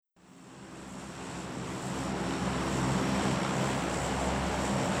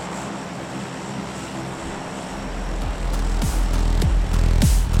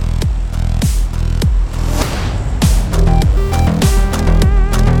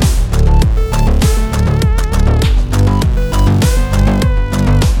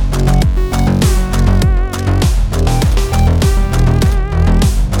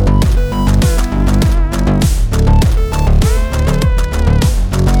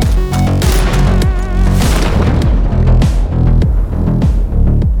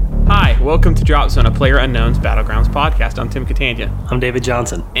welcome to Drop Zone, a PlayerUnknown's Battlegrounds podcast. I'm Tim Catania. I'm David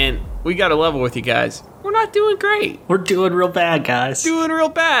Johnson. And we got to level with you guys. We're not doing great. We're doing real bad, guys. Doing real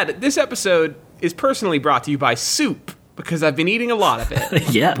bad. This episode is personally brought to you by soup, because I've been eating a lot of it.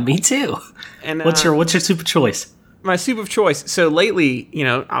 Yeah, me too. And what's your soup of choice? My soup of choice. So lately,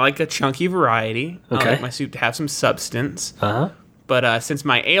 I like a chunky variety. Okay. I like my soup to have some substance. Uh-huh. But since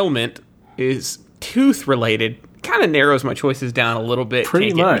my ailment is tooth-related, kind of narrows my choices down a little bit. Pretty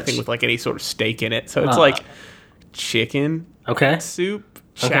Can't get much. anything with like any sort of steak in it. So it's like chicken soup,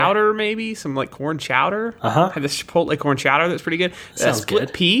 chowder maybe, some like corn chowder. Uh-huh. Have this Chipotle corn chowder that's pretty good. Sounds split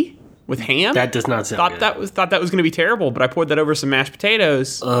good. pea with ham. That does not sound good. Thought that was going to be terrible, but I poured that over some mashed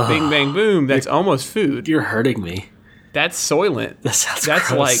potatoes. Bing, bang, boom. That's almost food. You're hurting me. That's Soylent. That sounds That's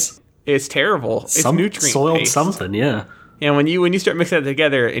gross. like, it's terrible. It's nutrient soiled based. something, yeah. Yeah, when you start mixing that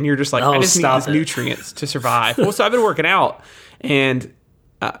together and you're just like, I just need these nutrients to survive. Well, so I've been working out and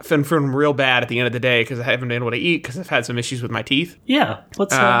been feeling real bad at the end of the day because I haven't been able to eat because I've had some issues with my teeth. Yeah.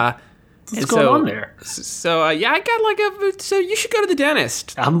 What's going on there? So I got so you should go to the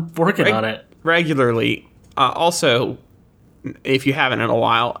dentist. I'm working on it. Regularly. Also, if you haven't in a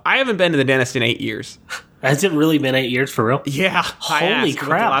while, I haven't been to the dentist in 8 years. Has it really been 8 years for real? Yeah. Holy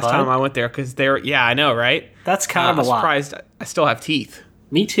crap, the last bud. time I went there because I know, right? That's kind of a lot. I'm surprised I still have teeth.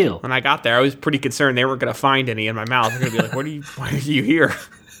 Me too. When I got there, I was pretty concerned they weren't going to find any in my mouth. They're going to be like, why are you here?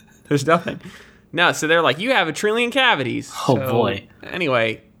 There's nothing. No, so they're like, you have 1 trillion cavities. Oh, boy.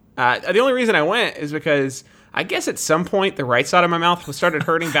 Anyway, the only reason I went is because I guess at some point the right side of my mouth started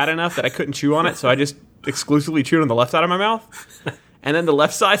hurting bad enough that I couldn't chew on it, so I just exclusively chewed on the left side of my mouth. And then the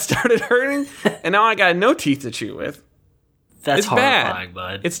left side started hurting, and now I got no teeth to chew with. That's bad. horrifying,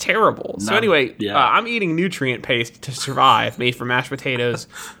 bud. It's terrible. So anyway, I'm eating nutrient paste to survive, made from mashed potatoes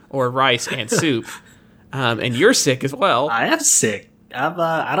or rice and soup. And you're sick as well. I am sick.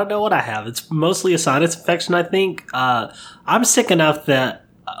 I don't know what I have. It's mostly a sinus infection, I think. I'm sick enough that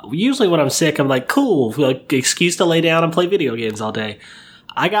usually when I'm sick, I'm like, cool, like, excuse to lay down and play video games all day.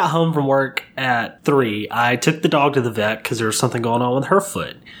 I got home from work at 3. I took the dog to the vet because there was something going on with her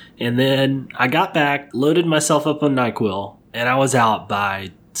foot. And then I got back, loaded myself up on NyQuil, and I was out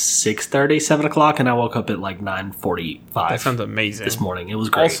by 6:30, 7 o'clock, and I woke up at like 9:45. That sounds amazing. This morning. It was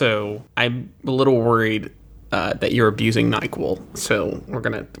great. Also, I'm a little worried that you're abusing NyQuil, so we're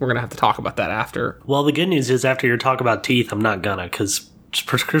gonna have to talk about that after. Well, the good news is after your talk about teeth, I'm not gonna, because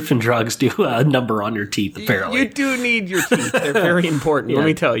prescription drugs do a number on your teeth, apparently. You do need your teeth. They're very important. Yeah. Let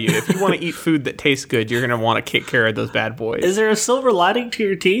me tell you, if you want to eat food that tastes good, you're going to want to take care of those bad boys. Is there a silver lining to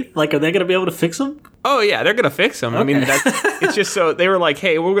your teeth? Like, are they going to be able to fix them? Oh, yeah, they're going to fix them. Okay. I mean, it's just so they were like,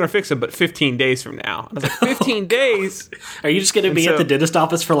 hey, we're going to fix them, but 15 days from now. I was like, 15 days? Are you just going to be at the dentist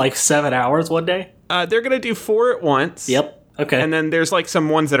office for like 7 hours one day? They're going to do 4 at once. Yep. Okay. And then there's like some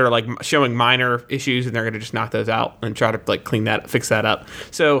ones that are like showing minor issues, and they're going to just knock those out and try to like fix that up.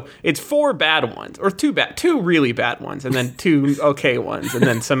 So it's 4 bad ones, or 2 really bad ones, and then 2 okay ones, and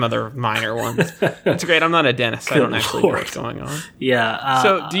then some other minor ones. It's great. I'm not a dentist. I don't actually know what's going on. Yeah.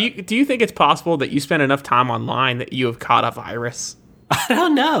 So do you think it's possible that you spend enough time online that you have caught a virus? I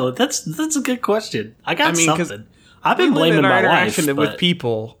don't know. That's a good question. I got something. I've been blaming my wife with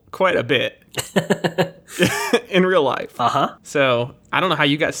people quite a bit. In real life. So I don't know how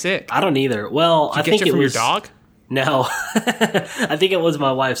you got sick. I don't either. Well, I think it was your dog. No, I think it was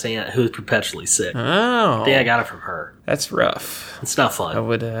my wife's aunt who was perpetually sick. Oh, I think I got it from her. That's rough. It's not fun. I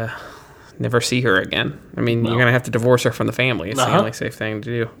would never see her again. I mean, you're gonna have to divorce her from the family. It's the only safe thing to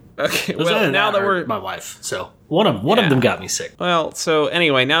do. Okay. Well, now that we're my wife, so one of them got me sick. Well, so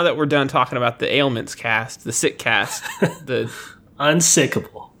anyway, now that we're done talking about the ailments cast, the sick cast, the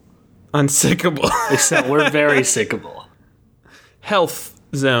unsickable. Except we're very sickable. Health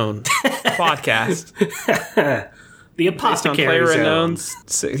Zone podcast. The Apothecary Zone.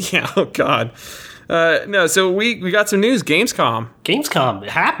 Yeah, oh God. No, so we got some news. Gamescom. It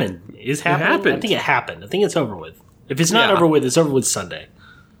happened. It's happening. I think it happened. I think it's over with. If it's not over with, it's over with Sunday.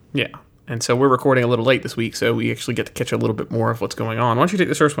 Yeah. And so we're recording a little late this week, so we actually get to catch a little bit more of what's going on. Why don't you take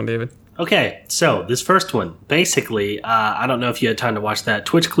this first one, David? Okay, so this first one, basically, I don't know if you had time to watch that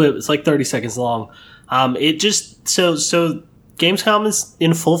Twitch clip. It's like 30 seconds long. It just so Gamescom is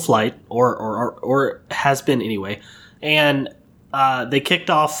in full flight, or has been anyway, and they kicked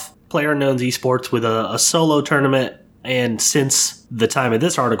off PlayerUnknown's Esports with a solo tournament, and since the time of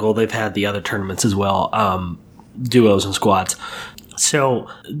this article, they've had the other tournaments as well, duos and squads. So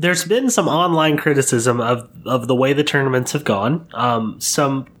there's been some online criticism of the way the tournaments have gone.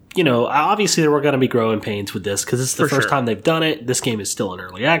 Some, obviously there were going to be growing pains with this because it's the first time they've done it. This game is still in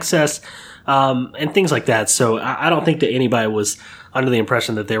early access. and things like that. So I don't think that anybody was under the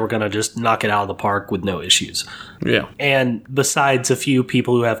impression that they were going to just knock it out of the park with no issues. Yeah. And besides a few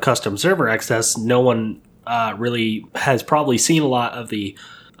people who have custom server access, no one really has probably seen a lot of the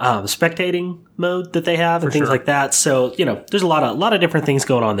spectating mode that they have and things like that. So, there's a lot of different things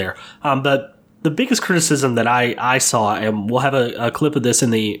going on there. But the biggest criticism that I saw, and we'll have a clip of this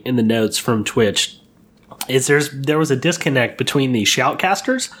in the notes from Twitch, is there was a disconnect between the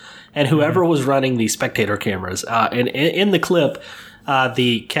shoutcasters and whoever was running the spectator cameras. And in the clip,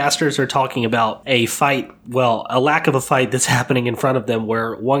 the casters are talking about a lack of a fight that's happening in front of them,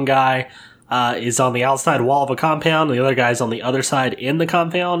 where one guy is on the outside wall of a compound, and the other guy's on the other side in the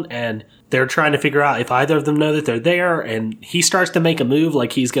compound, and they're trying to figure out if either of them know that they're there, and he starts to make a move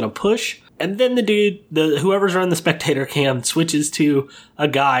like he's going to push. And then whoever's running the spectator cam switches to a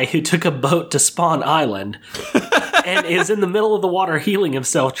guy who took a boat to Spawn Island and is in the middle of the water healing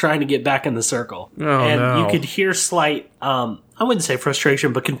himself, trying to get back in the circle. You could hear slight, I wouldn't say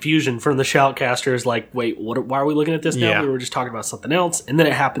frustration, but confusion from the shoutcasters. Like, wait, why are we looking at this now? Yeah. We were just talking about something else. And then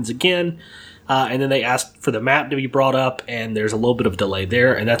it happens again. And then they ask for the map to be brought up, and there's a little bit of delay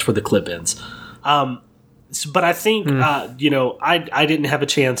there, and that's where the clip ends. But I think, I didn't have a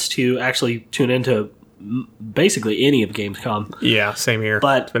chance to actually tune into basically any of Gamescom. Yeah, same here.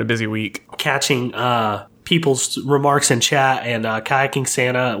 But it's been a busy week. Catching people's remarks in chat, and Kayaking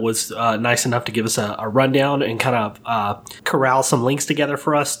Santa was nice enough to give us a rundown and kind of corral some links together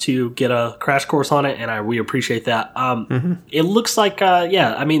for us to get a crash course on it, and we appreciate that. It looks like,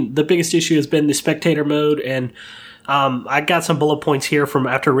 the biggest issue has been the spectator mode, and I got some bullet points here from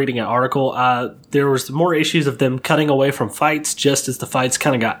after reading an article. There was more issues of them cutting away from fights just as the fights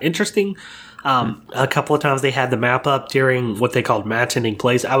kind of got interesting. A couple of times they had the map up during what they called match ending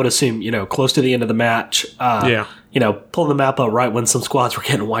plays. I would assume, close to the end of the match. Pulling the map up right when some squads were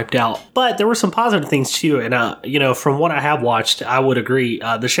getting wiped out. But there were some positive things too. And, from what I have watched, I would agree.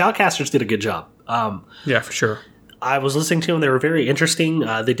 The shoutcasters did a good job. Yeah, for sure. I was listening to them. They were very interesting.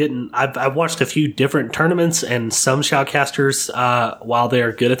 I've watched a few different tournaments, and some shoutcasters, while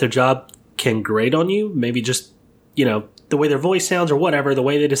they're good at their job, can grate on you. Maybe just, the way their voice sounds or whatever, the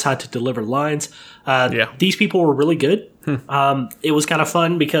way they decide to deliver lines. These people were really good. It was kind of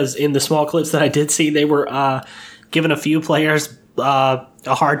fun because in the small clips that I did see, they were giving a few players a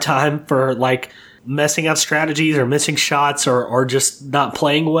hard time for messing up strategies or missing shots or just not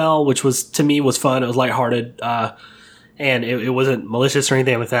playing well, which to me was fun. It was lighthearted. And it wasn't malicious or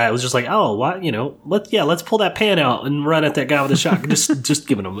anything like that. It was just like, oh, what, let's pull that pan out and run at that guy with a shot. just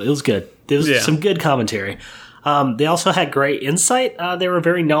giving them. It was good. There was some good commentary. They also had great insight. They were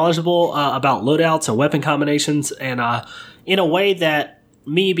very knowledgeable about loadouts and weapon combinations, and in a way that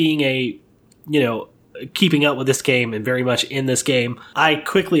me being keeping up with this game and very much in this game, I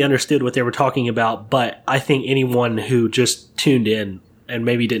quickly understood what they were talking about. But I think anyone who just tuned in and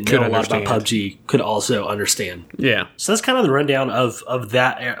maybe didn't know a lot about PUBG could also understand. Yeah. So that's kind of the rundown of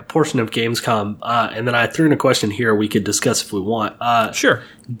that portion of Gamescom. And then I threw in a question here we could discuss if we want. Sure.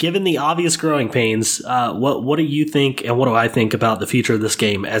 Given the obvious growing pains, what do you think and what do I think about the future of this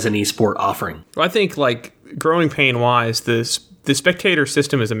game as an esport offering? Well, I think growing pain wise, the spectator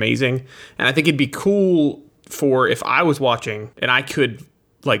system is amazing. And I think it'd be cool for if I was watching and I could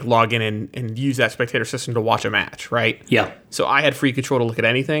log in and use that spectator system to watch a match, right? Yeah. So I had free control to look at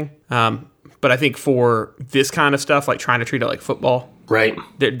anything. But I think for this kind of stuff, trying to treat it like football, right?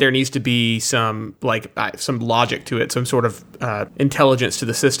 There needs to be some logic to it, some sort of intelligence to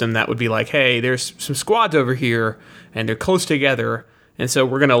the system that would be hey, there's some squads over here and they're close together, and so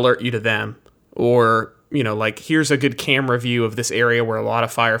we're going to alert you to them. Or here's a good camera view of this area where a lot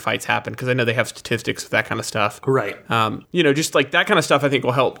of firefights happen, because I know they have statistics with that kind of stuff. Right. Just that kind of stuff I think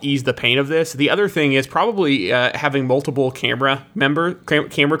will help ease the pain of this. The other thing is probably having multiple camera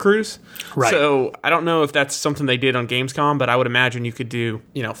crews. Right. So I don't know if that's something they did on Gamescom, but I would imagine you could do,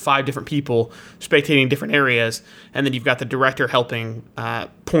 5 different people spectating different areas, and then you've got the director helping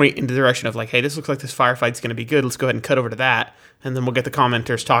point in the direction of hey, this looks like this firefight's going to be good. Let's go ahead and cut over to that, and then we'll get the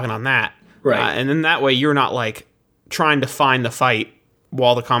commenters talking on that. Right. And then that way you're not trying to find the fight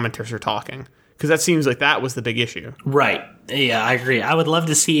while the commenters are talking, because that seems like that was the big issue. Right. Yeah, I agree. I would love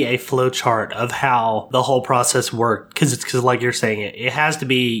to see a flow chart of how the whole process worked, because like you're saying, it has to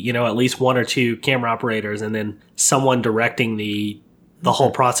be, at least 1 or 2 camera operators and then someone directing the whole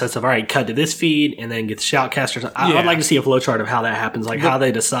process of, all right, cut to this feed and then get the shoutcasters. I would like to see a flow chart of how that happens, how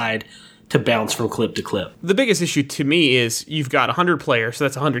they decide to bounce from clip to clip. The biggest issue to me is you've got 100 players, so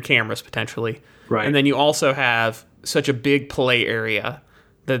that's 100 cameras potentially. Right. And then you also have such a big play area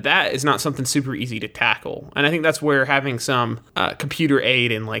that is not something super easy to tackle. And I think that's where having some computer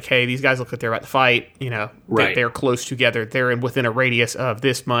aid in, like, hey, these guys look like they're about to fight, Right. they're close together, they're within a radius of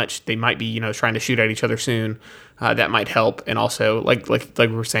this much, they might be, trying to shoot at each other soon. That might help. And also, like we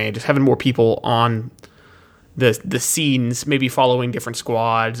were saying, just having more people on the scenes, maybe following different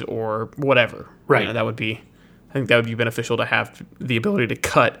squads or whatever. Right. I think that would be beneficial to have the ability to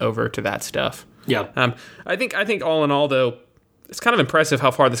cut over to that stuff. Yeah. I think all in all, though, it's kind of impressive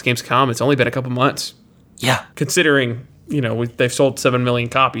how far this game's come. It's only been a couple months, Yeah. considering they've sold 7 million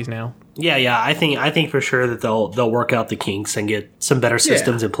copies now. Yeah. I think for sure that they'll work out the kinks and get some better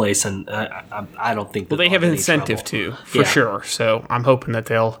systems in place. And I don't think that They have they'll an have any incentive trouble. to, for sure. So I'm hoping that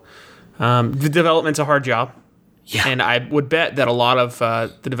they'll. The development's a hard job. Yeah. And I would bet that a lot of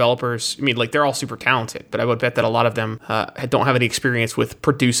the developers, they're all super talented, but I would bet that a lot of them don't have any experience with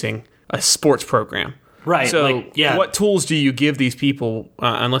producing a sports program. Right. So, yeah. what tools do you give these people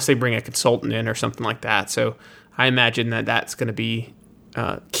unless they bring a consultant in or something like that? So, I imagine that that's going to be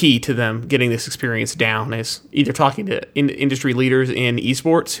key to them getting this experience down, is either talking to industry leaders in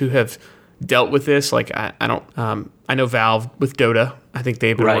esports who have dealt with this. Like, I know Valve with Dota. I think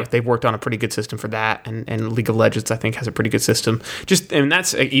they've worked on a pretty good system for that, and League of Legends, I think, has a pretty good system. And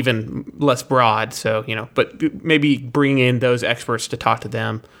that's even less broad. So, but maybe bring in those experts to talk to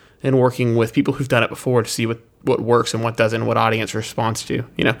them, and working with people who've done it before to see what works and what doesn't, what audience responds to.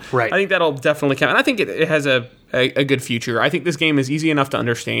 Right. I think that'll definitely count, and I think it has a good future. I think this game is easy enough to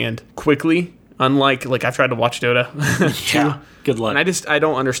understand quickly. Unlike, I've tried to watch Dota. Yeah. Good luck. And I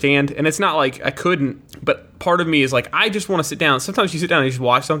don't understand. And it's not like I couldn't, but part of me is like, I just want to sit down. Sometimes you sit down and you just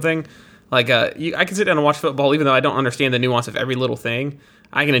watch something. I can sit down and watch football even though I don't understand the nuance of every little thing.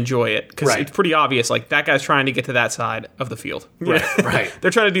 I can enjoy it because it's pretty obvious. Like, that guy's trying to get to that side of the field. Right. They're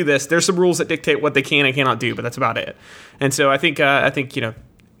trying to do this. There's some rules that dictate what they can and cannot do, but that's about it. And so I think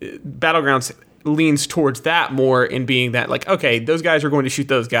Battlegrounds leans towards that more in being that, like, okay, those guys are going to shoot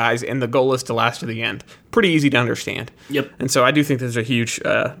those guys, and the goal is to last to the end. Pretty easy to understand. Yep. And so I do think there's a huge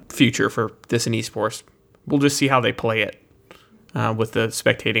future for this in esports. We'll just see how they play it with the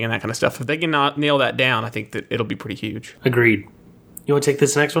spectating and that kind of stuff. If they can not nail that down, I think that it'll be pretty huge. Agreed. You want to take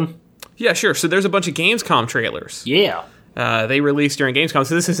this next one? Yeah, sure. So there's a bunch of Gamescom trailers. Yeah. They released during Gamescom,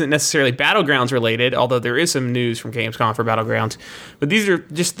 so this isn't necessarily Battlegrounds related, although there is some news from Gamescom for Battlegrounds. But these are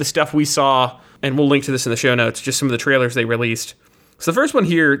just the stuff we saw, and we'll link to this in the show notes, just some of the trailers they released. So the first one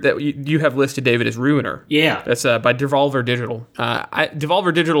here that you have listed, David, is Ruiner. Yeah. That's by Devolver Digital.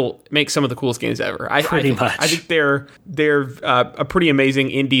 Devolver Digital makes some of the coolest games ever. Pretty much. I think they're a pretty amazing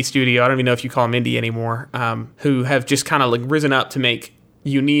indie studio. I don't even know if you call them indie anymore. Who have just kind of risen up to make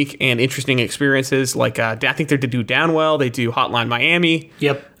unique and interesting experiences. Like I think they do Downwell. They do Hotline Miami.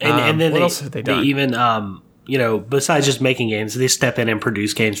 Yep. And then what else have they done? They even besides just making games, they step in and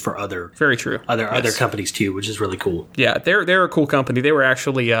produce games for other Very true. Other companies too, which is really cool. Yeah, they're a cool company. They were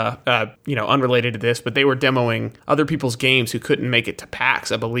actually unrelated to this, but they were demoing other people's games who couldn't make it to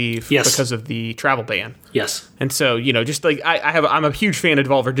PAX, I believe, because of the travel ban. Yes. And so, just like I'm a huge fan of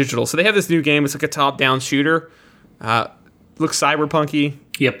Devolver Digital. So they have this new game. It's like a top-down shooter. Looks cyberpunky.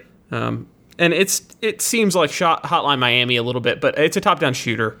 Yep. And it seems like Hotline Miami a little bit, but it's a top-down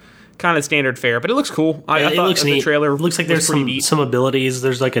shooter. Kind of standard fare, but it looks cool. I it thought looks the neat. trailer looks like there's some abilities.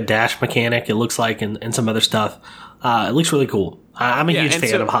 There's like a dash mechanic, it looks like, and some other stuff. It looks really cool. I'm a huge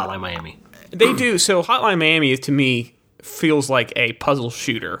fan of Hotline Miami. They do. So Hotline Miami, to me, feels like a puzzle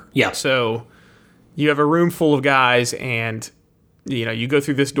shooter. Yeah. So you have a room full of guys, and you go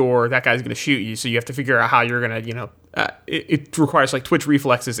through this door, that guy's going to shoot you, so you have to figure out how you're going to, it requires like twitch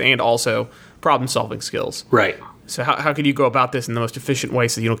reflexes and also problem-solving skills. Right. So how could you go about this in the most efficient way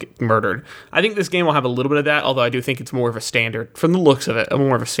so you don't get murdered? I think this game will have a little bit of that, although I do think it's more of a standard, from the looks of it,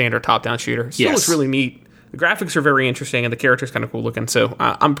 more of a standard top-down shooter. It still looks really neat. The graphics are very interesting, and the character's kind of cool looking, so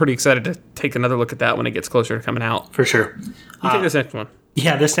I'm pretty excited to take another look at that when it gets closer to coming out. For sure. You take this next one.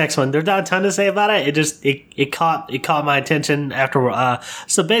 Yeah, this next one. There's not a ton to say about it. It caught my attention after.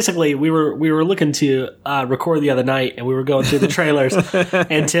 So basically, we were looking to record the other night, and we were going through the trailers.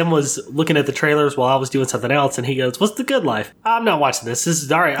 And Tim was looking at the trailers while I was doing something else, and he goes, "What's The Good Life?" I'm not watching this. This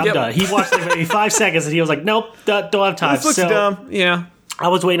is all right. I'm done. He watched like maybe 5 seconds, and he was like, "Nope, don't have time." This looks dumb. Yeah. I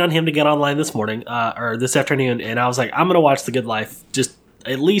was waiting on him to get online this morning or this afternoon, and I was like, "I'm going to watch The Good Life." Just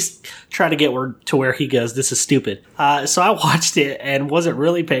at least try to get to where he goes, "This is stupid." So I watched it and wasn't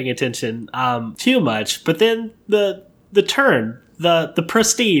really paying attention too much. But then the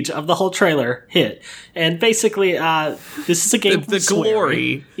prestige of the whole trailer hit. And basically, this is a game from the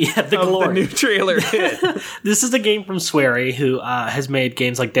glory. Yeah, the glory. The new trailer hit. This is a game from Swery, who has made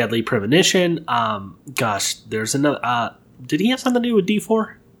games like Deadly Premonition. There's another... did he have something to do with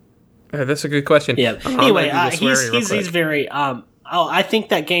D4? That's a good question. Yeah. Anyway, he's very. I think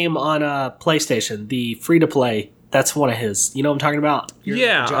that game on PlayStation, the free to play, that's one of his. You know what I'm talking about? With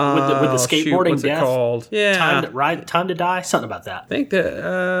the skateboarding. What's it called? Yeah, Time to Die. Something about that. I think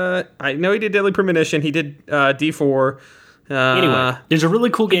that I know he did Deadly Premonition. He did D4. Anyway, there's a really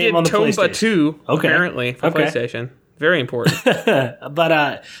cool game on the Tomba PlayStation. 2, apparently, for PlayStation. Very important.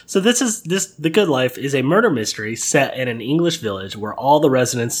 But so The Good Life is a murder mystery set in an English village where all the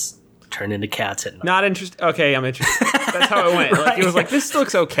residents turn into cats at night. Not interested. Okay, I'm interested. That's how it went. Like, it was like, this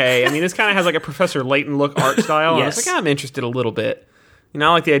looks okay. I mean, this kind of has like a Professor Layton look art style. Yes. I was like, I'm interested a little bit. You know,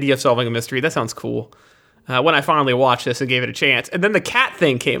 I like the idea of solving a mystery. That sounds cool. When I finally watched this and gave it a chance, and then the cat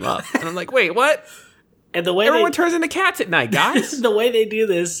thing came up, and I'm like, wait, what? And the way everyone turns into cats at night, guys. The way they do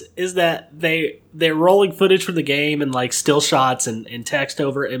this is that they're rolling footage from the game and like still shots and text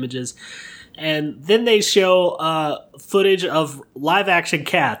over images, and then they show footage of live action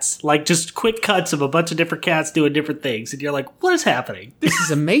cats, like just quick cuts of a bunch of different cats doing different things, and you're like, what is happening? This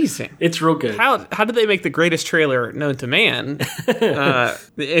is amazing. It's real good. How did they make the greatest trailer known to man?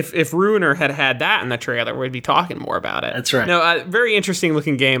 If Ruiner had that in the trailer, we'd be talking more about it. That's right. No, very interesting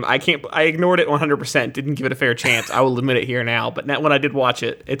looking game. I ignored it 100%. Didn't give it a fair chance. I will admit it here now. But when I did watch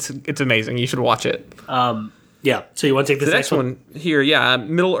it, it's amazing. You should watch it. Yeah. So you want to take this next one here? Yeah,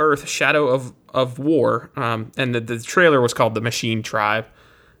 Middle Earth: Shadow of War. And the trailer was called The Machine Tribe,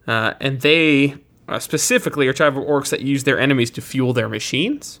 and they specifically are tribe of orcs that use their enemies to fuel their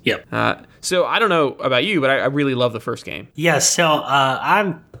machines. Yep. So I don't know about you, but I really love the first game. Yes. So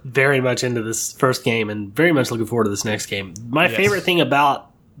I'm very much into this first game and very much looking forward to this next game. My favorite thing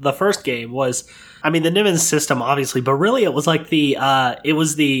about the first game was, I mean, the Nemesis system, obviously, but really it was like the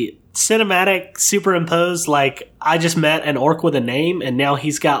cinematic superimposed, like, I just met an orc with a name and now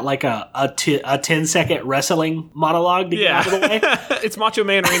he's got like a 10-second wrestling monologue to get out of the way. It's Macho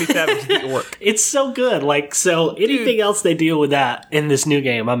Man Randy Savage the orc. It's so good. Like, so anything else they deal with that in this new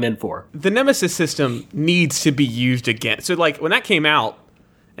game, I'm in for. The Nemesis system needs to be used again. So like when that came out,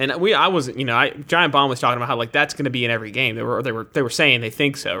 and Giant Bomb was talking about how like that's going to be in every game. They were saying they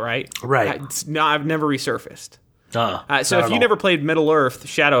think so, right? Right. I've never resurfaced. So if you all. never played Middle Earth: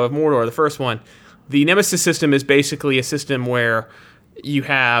 Shadow of Mordor, the first one, the Nemesis system is basically a system where you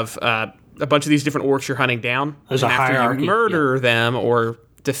have a bunch of these different orcs you're hunting down. There's a hierarchy. After you murder them or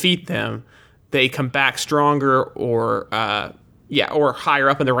defeat them, they come back stronger or higher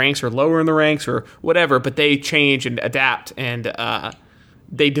up in the ranks or lower in the ranks or whatever, but they change and adapt and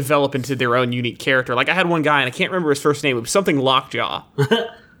they develop into their own unique character. Like I had one guy, and I can't remember his first name, it was something Lockjaw.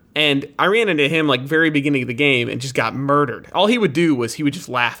 And I ran into him like very beginning of the game and just got murdered. All he would do was he would just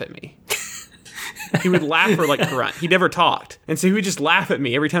laugh at me. He would laugh or like grunt. He never talked. And so he would just laugh at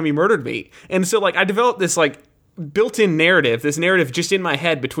me every time he murdered me. And so like I developed this like built-in narrative, just in my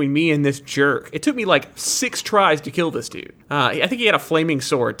head between me and this jerk. It took me like 6 tries to kill this dude. I think he had a flaming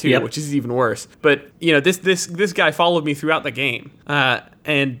sword too, which is even worse. But you know, this guy followed me throughout the game.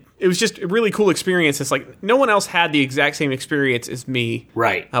 And it was just a really cool experience. It's like no one else had the exact same experience as me,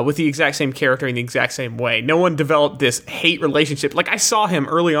 right? With the exact same character in the exact same way. No one developed this hate relationship. Like I saw him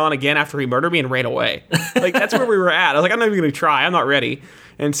early on again after he murdered me and ran away. Like that's where we were at. I was like, I'm not even going to try. I'm not ready.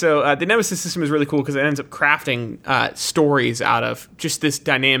 And so the Nemesis system is really cool because it ends up crafting stories out of just this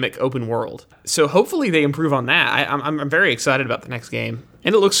dynamic open world. So hopefully they improve on that. I'm very excited about the next game,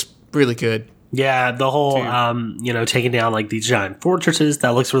 and it looks really good. Yeah, the whole, taking down like these giant fortresses, that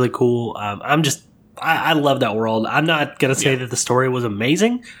looks really cool. I love that world. I'm not going to say that the story was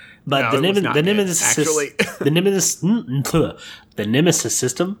amazing, but the Nemesis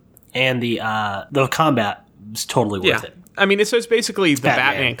system and the combat is totally worth it. I mean, it's basically the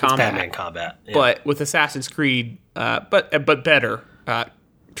Batman combat. It's Batman combat. Yeah. But with Assassin's Creed, but better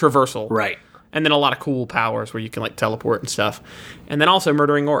traversal. Right. And then a lot of cool powers where you can like teleport and stuff. And then also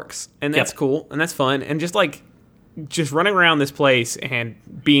murdering orcs. And that's cool and that's fun. And just running around this place and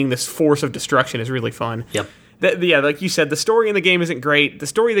being this force of destruction is really fun. Yep. Like you said, the story in the game isn't great. The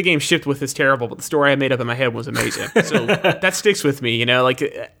story the game shipped with is terrible, but the story I made up in my head was amazing. So that sticks with me, you know?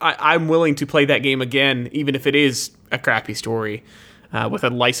 Like I'm willing to play that game again, even if it is a crappy story. With a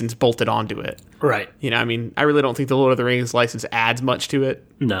license bolted onto it. Right. You know, I mean, I really don't think the Lord of the Rings license adds much to it.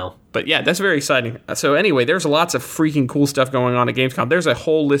 No. But yeah, that's very exciting. So anyway, there's lots of freaking cool stuff going on at Gamescom. There's a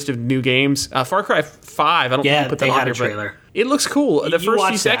whole list of new games. Far Cry 5, I don't think you put that on here, trailer. But it looks cool. The first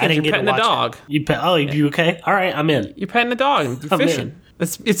few seconds, you're petting a dog. You okay? All right, I'm in. You're petting a dog and you're fishing.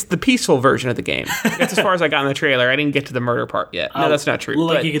 It's the peaceful version of the game. That's as far as I got in the trailer. I didn't get to the murder part yet. No, that's not true. Well,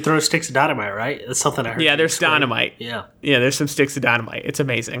 like you could throw sticks of dynamite, right? That's something I heard. Yeah, there's dynamite. Yeah, there's some sticks of dynamite. It's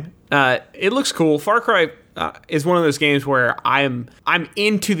amazing. It looks cool. Far Cry is one of those games where I'm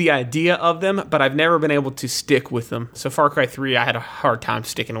into the idea of them, but I've never been able to stick with them. So Far Cry 3, I had a hard time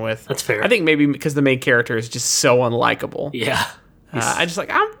sticking with. That's fair. I think maybe because the main character is just so unlikable. Yeah. I just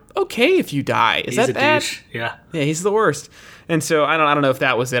I'm okay if you die. Is that bad? Douche. Yeah. Yeah, he's the worst. And so I don't know if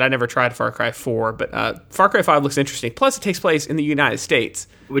that was it. I never tried Far Cry 4, but Far Cry 5 looks interesting. Plus, it takes place in the United States.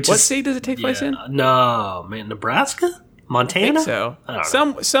 What state does it take place in? No, man, Nebraska, Montana. I think so. I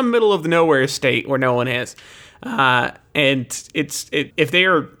don't know. Some middle of the nowhere state where no one is. And if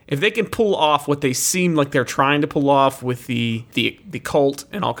they can pull off what they seem like they're trying to pull off with the cult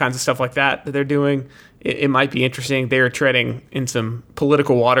and all kinds of stuff like that they're doing, it might be interesting. They're treading in some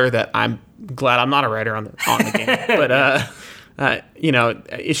political water that I'm glad I'm not a writer on the game. But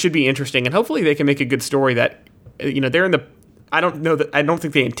it should be interesting, and hopefully they can make a good story that they're in the. I don't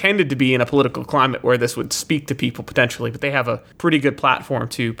think they intended to be in a political climate where this would speak to people potentially, but they have a pretty good platform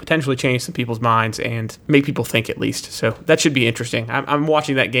to potentially change some people's minds and make people think at least. So that should be interesting. I'm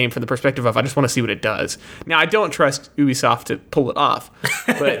watching that game from the perspective of I just want to see what it does. Now, I don't trust Ubisoft to pull it off,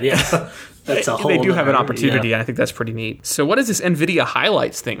 but yeah. That's they do have an opportunity, and I think that's pretty neat. So what is this NVIDIA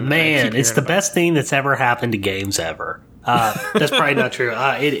highlights thing? Man, it's the best thing that's ever happened to games ever. That's probably not true.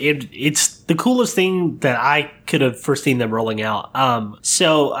 It's the coolest thing that I could have foreseen them rolling out.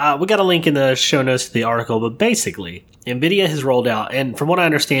 So we got a link in the show notes to the article, but basically, NVIDIA has rolled out, and from what I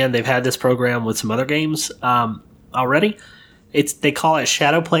understand, they've had this program with some other games already. They call it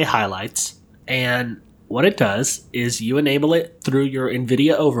Shadowplay Highlights, and what it does is you enable it through your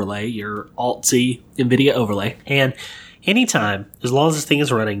NVIDIA overlay, your Alt-Z NVIDIA overlay, and anytime, as long as this thing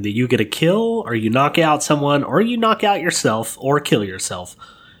is running, that you get a kill, or you knock out someone, or you knock out yourself, or kill yourself,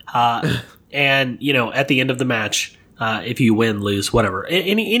 and, at the end of the match, if you win, lose, whatever,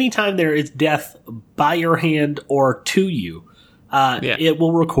 anytime there is death by your hand or to you, it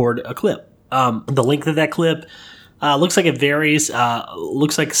will record a clip. The length of that clip looks like it varies.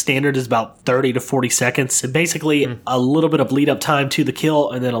 Looks like standard is about 30 to 40 seconds. And basically, a little bit of lead up time to the kill,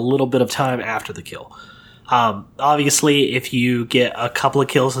 and then a little bit of time after the kill. Obviously, if you get a couple of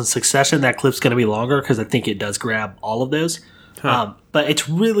kills in succession, that clip's going to be longer because I think it does grab all of those. But it's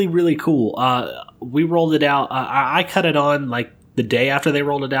really, really cool. We rolled it out. I cut it on like the day after they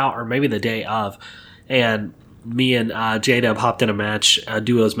rolled it out, or maybe the day of. And me and J-Dub hopped in a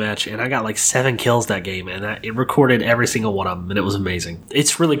duos match, and I got like 7 kills that game, and it recorded every single one of them, and it was amazing.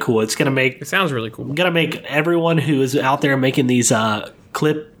 It's really cool. It sounds really cool. Gonna make everyone who is out there making these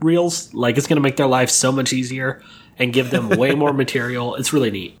clip reels, like, it's gonna make their life so much easier and give them way more material. It's really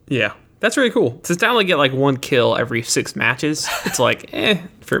neat. Yeah, that's really cool. To only get like 1 kill every 6 matches, it's like,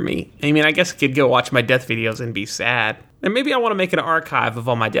 for me. I mean, I guess I could go watch my death videos and be sad. And maybe I want to make an archive of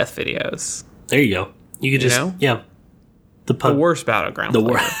all my death videos. There you go. You could just, the worst battleground. The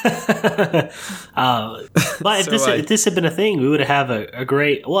worst. But if this had been a thing, we would have a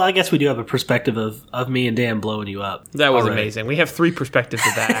great. Well, I guess we do have a perspective of me and Dan blowing you up. That was amazing. We have 3 perspectives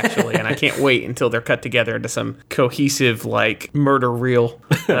of that actually, and I can't wait until they're cut together into some cohesive like murder reel.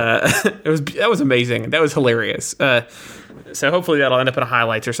 That was amazing. That was hilarious. So hopefully that'll end up in a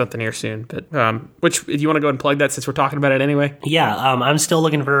highlights or something here soon. But do you want to go ahead and plug that since we're talking about it anyway? Yeah, I'm still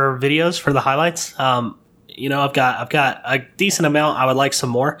looking for videos for the highlights. I've got a decent amount. I would like some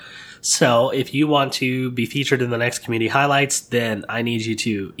more. So if you want to be featured in the next community highlights, then I need you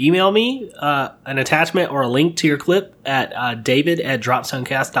to email me an attachment or a link to your clip at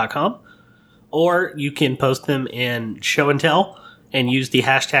david@dropzonecast.com, or you can post them in Show and Tell and use the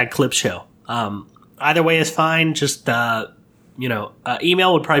hashtag clipshow. Either way is fine. Just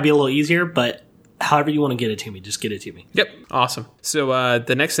email would probably be a little easier, but however you want to get it to me, just get it to me. Yep. Awesome. So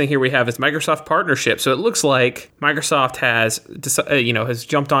the next thing here we have is Microsoft partnership. So it looks like Microsoft has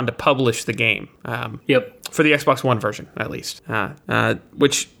jumped on to publish the game. For the Xbox One version, at least.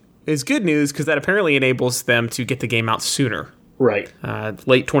 Which is good news because that apparently enables them to get the game out sooner. Right.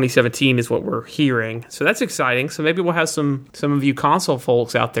 Late 2017 is what we're hearing. So that's exciting. So maybe we'll have some of you console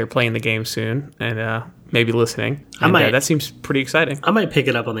folks out there playing the game soon and maybe listening. And, that seems pretty exciting. I might pick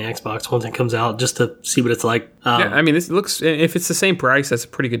it up on the Xbox once it comes out just to see what it's like. This looks, if it's the same price, that's a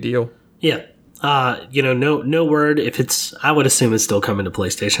pretty good deal. Yeah. No word if it's, I would assume it's still coming to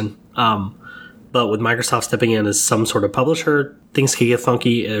PlayStation. But with Microsoft stepping in as some sort of publisher, things can get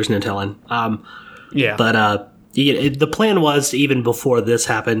funky. There's no telling. But the plan was, even before this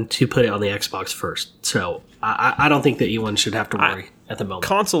happened, to put it on the Xbox first. So I don't think that anyone should have to worry at the moment.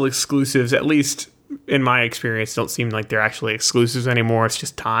 Console exclusives, at least in my experience, don't seem like they're actually exclusives anymore. It's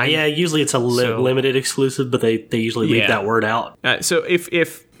just time. Yeah, usually it's a limited exclusive, but they usually leave that word out. So if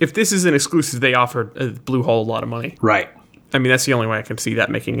this is an exclusive, they offered Bluehole a lot of money. Right. I mean, that's the only way I can see that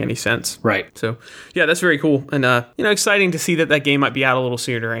making any sense. Right. So, yeah, that's very cool. And, exciting to see that game might be out a little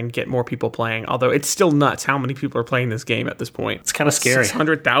sooner and get more people playing. Although it's still nuts how many people are playing this game at this point. It's kind of scary.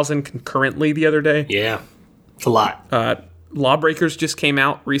 600,000 concurrently the other day. Yeah. It's a lot. Lawbreakers just came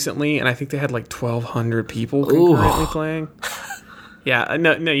out recently, and I think they had like 1,200 people concurrently playing. Yeah,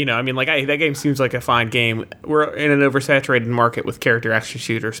 no, I mean, that game seems like a fine game. We're in an oversaturated market with character action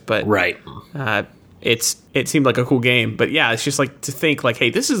shooters, but right. It seemed like a cool game. But yeah, it's just like to think like, hey,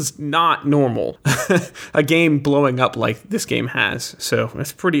 this is not normal. A game blowing up like this game has. So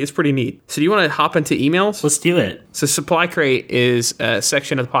it's pretty neat. So do you want to hop into emails? Let's do it. So Supply Crate is a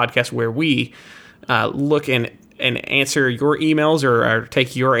section of the podcast where we look and answer your emails or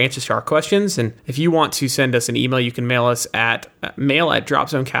take your answers to our questions. And if you want to send us an email, you can mail us at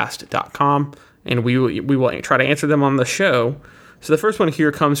mail@dropzonecast.com, and we will try to answer them on the show. So the first one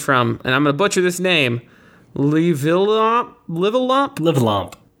here comes from, and I'm going to butcher this name, Livelomp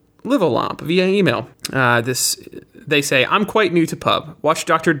via email. They say, I'm quite new to pub. Watched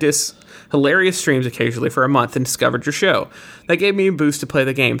Dr. Dis' hilarious streams occasionally for a month and discovered your show. That gave me a boost to play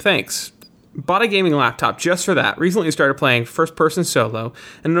the game. Thanks. Bought a gaming laptop just for that. Recently started playing first-person solo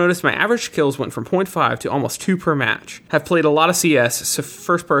and noticed my average kills went from 0.5 to almost 2 per match. Have played a lot of CS, so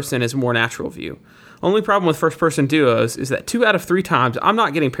first-person is a more natural view. Only problem with first-person duos is that 2 out of 3 times I'm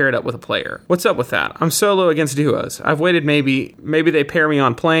not getting paired up with a player. What's up with that? I'm solo against duos. I've waited maybe they pair me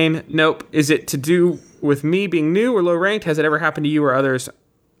on plane. Nope. Is it to do with me being new or low-ranked? Has it ever happened to you or others?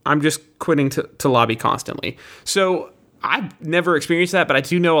 I'm just quitting to lobby constantly. So I've never experienced that, but I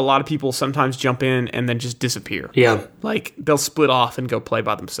do know a lot of people sometimes jump in and then just disappear. Yeah. Like, they'll split off and go play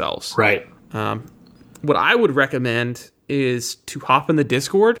by themselves. Right. What I would recommend is to hop in the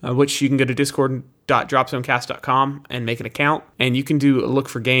Discord, which you can go to discord.dropzonecast.com and make an account. And you can do a look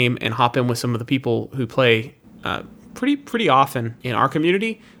for game and hop in with some of the people who play pretty often in our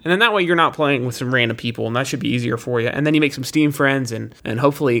community. And then that way you're not playing with some random people, and that should be easier for you. And then you make some Steam friends and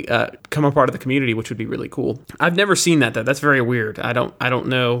hopefully become a part of the community, which would be really cool. I've never seen that though. That's very weird. I don't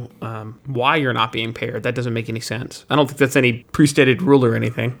know why you're not being paired. That doesn't make any sense. I don't think that's any pre-stated rule or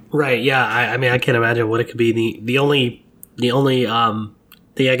anything. Right. Yeah. I mean, I can't imagine what it could be. The only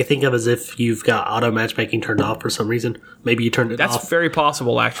thing I can think of is if you've got auto matchmaking turned off for some reason. Maybe you turned it off. That's very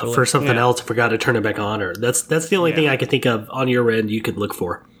possible, actually. For something else, and forgot to turn it back on. Or that's the only thing I can think of on your end you could look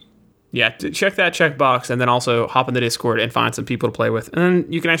for. Yeah, check that checkbox, and then also hop in the Discord and find some people to play with. And then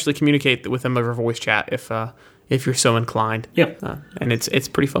you can actually communicate with them over voice chat if you're so inclined. Yep. And it's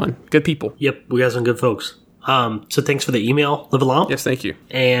pretty fun. Good people. Yep, we got some good folks. So thanks for the email, Livelomp. Yes, thank you.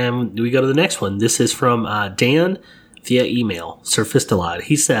 And we go to the next one. This is from Dan via email, Surfistalad.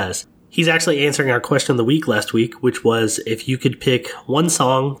 He says he's actually answering our question of the week last week, which was if you could pick one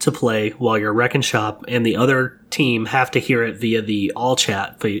song to play while you're wrecking shop and the other team have to hear it via the all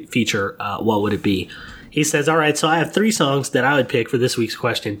chat feature, what would it be? He says, all right, so I have 3 songs that I would pick for this week's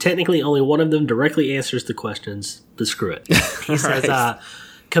question. Technically, only one of them directly answers the questions, but screw it. He says,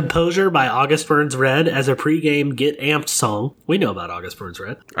 Composure by August Burns Red as a pregame Get Amped song. We know about August Burns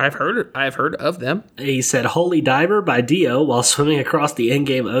Red. I've heard of them. He said Holy Diver by Dio while swimming across the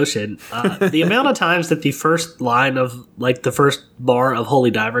in-game ocean. The amount of times that the first line of, like, the first bar of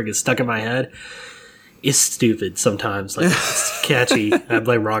Holy Diver gets stuck in my head is stupid sometimes. Like, it's catchy. I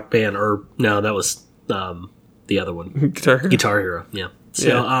blame Rock Band, or no, that was the other one. Guitar Hero, yeah.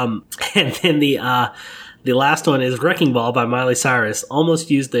 So, and then the last one is Wrecking Ball by Miley Cyrus.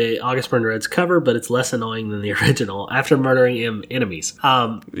 Almost used the August Burns Red's cover, but it's less annoying than the original after murdering enemies.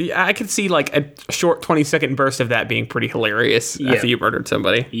 Yeah, I could see like a short 20-second burst of that being pretty hilarious after you murdered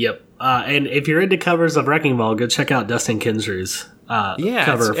somebody. Yep. And if you're into covers of Wrecking Ball, go check out Dustin Kinsrew's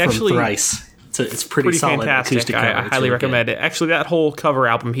cover from Thrice. It's pretty solid, fantastic. I highly recommend it. Actually, that whole cover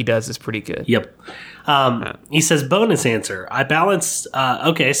album he does is pretty good. Yep. He says, bonus answer. I balanced.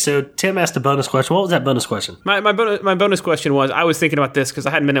 Okay, so Tim asked a bonus question. What was that bonus question? My bonus question was, I was thinking about this because I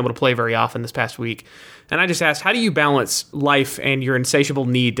hadn't been able to play very often this past week. And I just asked, how do you balance life and your insatiable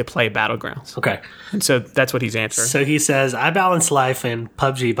need to play Battlegrounds? Okay. And so that's what he's answering. So he says, I balance life and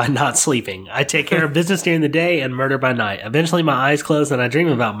PUBG by not sleeping. I take care of business during the day and murder by night. Eventually my eyes close and I dream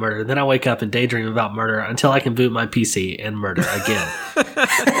about murder. Then I wake up and daydream about murder until I can boot my PC and murder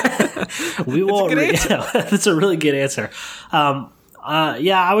again. We won't. That's a really good answer.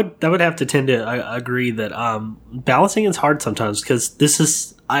 I would have to tend to agree that balancing is hard sometimes because this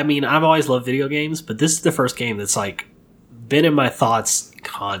is. I mean, I've always loved video games, but this is the first game that's like been in my thoughts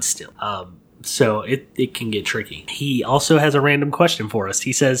constant. So it can get tricky. He also has a random question for us.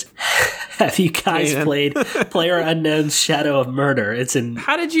 He says, "Have you guys played PlayerUnknown's Shadow of Murder?" It's in.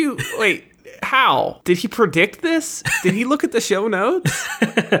 How did you wait? How? Did he predict this? Did he look at the show notes?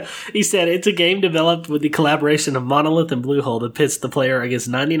 He said it's a game developed with the collaboration of Monolith and Bluehole that pits the player against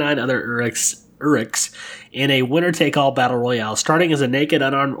 99 other Uruks in a winner-take-all battle royale. Starting as a naked,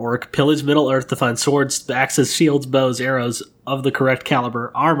 unarmed orc, pillage Middle-earth to find swords, axes, shields, bows, arrows of the correct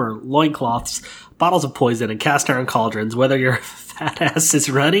caliber, armor, loincloths, bottles of poison, and cast-iron cauldrons. Whether your fat ass is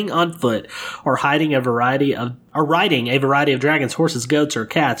running on foot or riding a variety of dragons, horses, goats, or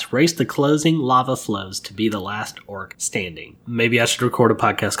cats, race the closing lava flows to be the last orc standing. Maybe I should record a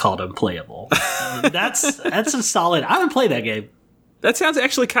podcast called Unplayable. That's a solid. I would play that game. That sounds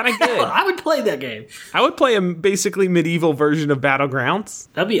actually kind of good. I would play that game. I would play a basically medieval version of Battlegrounds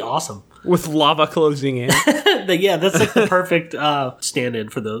That'd be awesome. with lava closing in. Yeah, that's like the perfect stand-in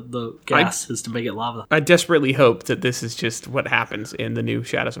for the gas is to make it lava. I desperately hope that this is just what happens in the new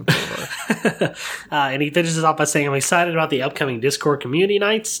Shadows of Mordor. And he finishes off by saying, I'm excited about the upcoming Discord community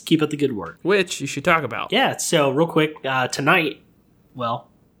nights. Keep up the good work. Which you should talk about. Yeah, so real quick, tonight, well,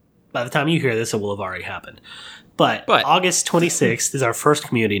 by the time you hear this, it will have already happened. But August 26th is our first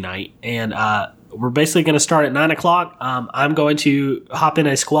community night, and we're basically going to start at 9 o'clock. I'm going to hop in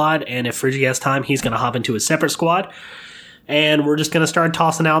a squad, and if Friggy has time, he's going to hop into a separate squad. And we're just going to start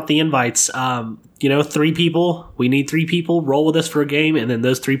tossing out the invites. 3 people. We need 3 people. Roll with us for a game, and then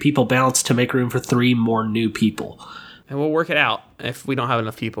those 3 people bounce to make room for 3 more new people. And we'll work it out if we don't have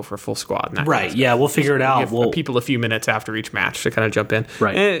enough people for a full squad. Right, yeah, we'll figure it out. Give people a few minutes after each match to kind of jump in.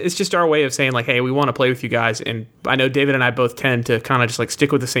 Right. And it's just our way of saying, like, hey, we want to play with you guys. And I know David and I both tend to kind of just, like,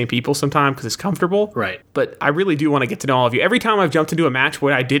 stick with the same people sometimes because it's comfortable. Right. But I really do want to get to know all of you. Every time I've jumped into a match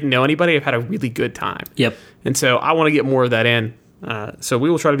where I didn't know anybody, I've had a really good time. Yep. And so I want to get more of that in. So we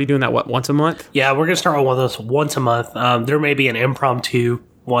will try to be doing that, once a month? Yeah, we're going to start with one of those once a month. There may be an impromptu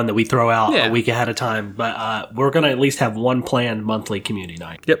one that we throw out a week ahead of time, but we're going to at least have one planned monthly community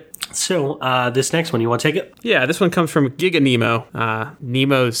night. Yep. So this next one, you want to take it? Yeah, this one comes from Giga Nemo.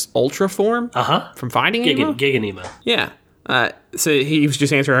 Nemo's Ultra form? From Finding Nemo? Giga Nemo. Yeah. So he was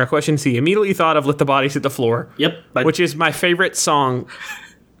just answering our questions. He immediately thought of Let the Bodies Hit the Floor. Yep. Which is my favorite song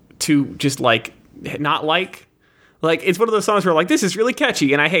to just, like, not like. Like, it's one of those songs where, like, this is really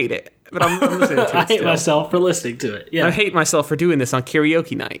catchy, and I hate it. But I'm listening to it I hate still. myself for listening to it. Yeah. I hate myself for doing this on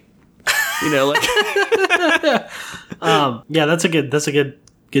karaoke night. Like. Yeah, that's a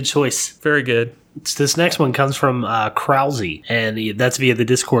good choice. Very good. This next one comes from Krause, and that's via the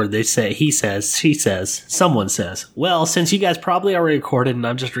Discord. He says, she says, someone says, well, since you guys probably already recorded and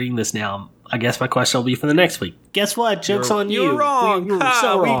I'm just reading this now, I guess my question will be for the next week. Guess what? Joke's on you. You're wrong. You were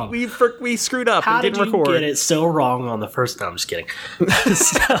so wrong. We screwed up How and didn't record. How did you get it so wrong on the first? No, I'm just kidding.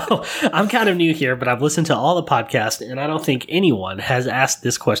 So I'm kind of new here, but I've listened to all the podcasts, and I don't think anyone has asked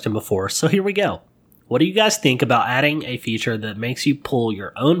this question before. So here we go. What do you guys think about adding a feature that makes you pull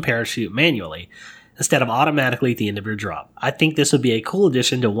your own parachute manually instead of automatically at the end of your drop? I think this would be a cool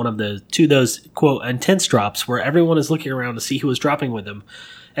addition to those quote intense drops where everyone is looking around to see who is dropping with them,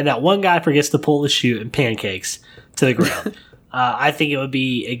 and that one guy forgets to pull the chute and pancakes to the ground. I think it would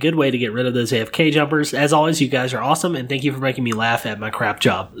be a good way to get rid of those AFK jumpers. As always, you guys are awesome, and thank you for making me laugh at my crap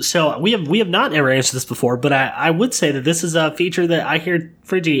job. So we have not ever answered this before, but I would say that this is a feature that I hear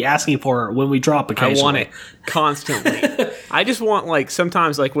Friggy asking for when we drop occasionally. I want it constantly. I just want, like,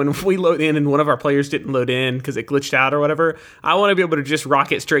 sometimes, like, when we load in and one of our players didn't load in because it glitched out or whatever, I want to be able to just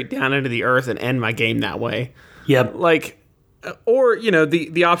rocket straight down into the earth and end my game that way. Yep. Like, or,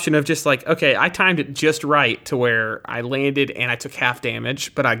 the option of just like, okay, I timed it just right to where I landed and I took half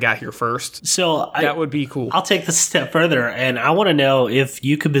damage, but I got here first. So that would be cool. I'll take this a step further, and I want to know if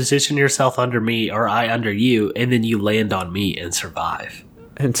you could position yourself under me or I under you, and then you land on me and survive.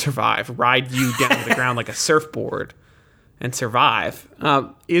 Ride you down to the ground like a surfboard and survive.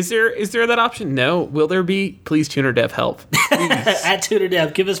 Is there that option? No. Will there be? Please, Tuner Dev, help. At Tuner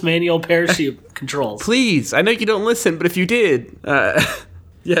Dev, give us manual parachute controls. Please. I know you don't listen, but if you did,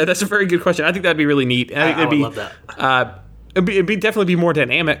 yeah, that's a very good question. I think that'd be really neat. I would love that. It'd definitely be more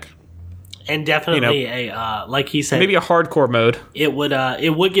dynamic. And definitely like he said, maybe a hardcore mode. It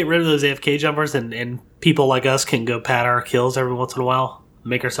would get rid of those AFK jumpers, and people like us can go pat our kills every once in a while,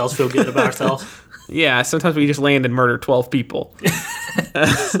 make ourselves feel good about ourselves. Yeah, sometimes we just land and murder 12 people.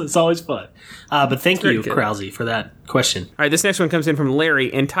 It's always fun. But thank you, Krause, for that question. All right, this next one comes in from Larry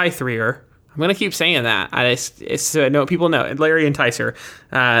Enticer. I'm going to keep saying that. It's no, people know. Larry Enticer.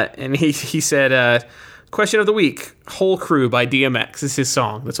 And he said, question of the week, Whole Crew by DMX is his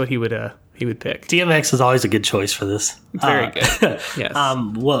song. That's what he would he would pick. DMX is always a good choice for this. Very good. Yes.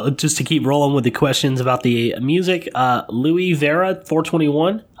 Well, just to keep rolling with the questions about the music, Louis Vera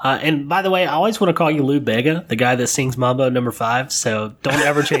 421. And by the way, I always want to call you Lou Bega, the guy that sings Mambo Number 5. So don't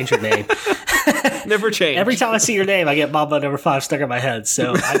ever change your name. Never change. Every time I see your name, I get Mambo Number 5 stuck in my head.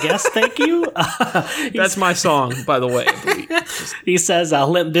 So I guess thank you. That's my song, by the way. He says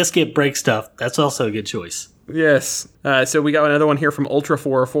Limp Bizkit Break Stuff. That's also a good choice. Yes. So we got another one here from Ultra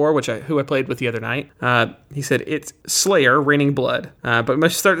 404, who I played with the other night. He said, it's Slayer, Raining Blood. But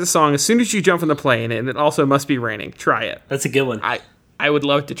must start the song as soon as you jump from the plane, and it also must be raining. Try it. That's a good one. I would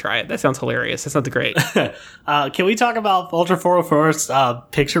love to try it. That sounds hilarious. That sounds great. Can we talk about Ultra 404's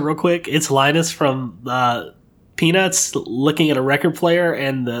picture real quick? It's Linus from Peanuts looking at a record player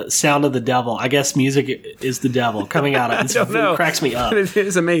and the sound of the devil. I guess music is the devil coming out of it. It cracks me up. It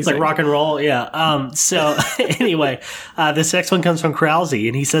is amazing. It's like rock and roll. Yeah. So anyway, this next one comes from Krause,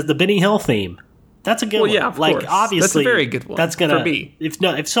 and he says the Benny Hill theme. That's a good one. Yeah, of course. Obviously, that's a very good one. That's gonna for me.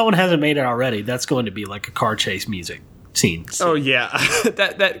 If someone hasn't made it already, that's going to be like a car chase music scene. Oh yeah,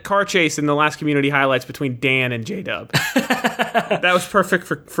 that car chase in the last community highlights between Dan and J-Dub. That was perfect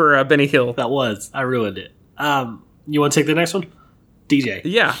for Benny Hill. That was. I ruined it. You want to take the next one? DJ.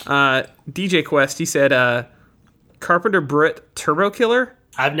 Yeah. DJ Quest, he said, Carpenter Brut Turbo Killer.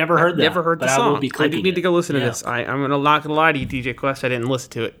 I've never heard that. Never heard the song. I will be clicking I need to go listen to this. I'm not gonna lie to you, DJ Quest. I didn't listen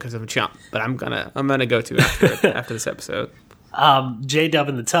to it because I'm a chump, but I'm gonna go to it after this episode. J-Dub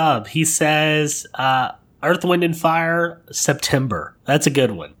in the tub. He says, Earth, Wind, and Fire, September. That's a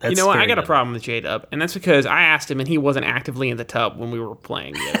good one. That's you know what? I got a problem with J-Dub, and that's because I asked him, and he wasn't actively in the tub when we were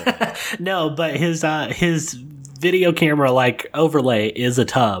playing together. No, but his video camera overlay is a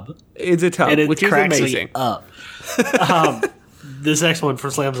tub. It's a tub, and it which is amazing. Me up. This next one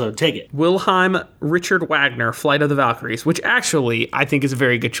for Slam Zone, take it. Wilhelm Richard Wagner, Flight of the Valkyries, which actually I think is a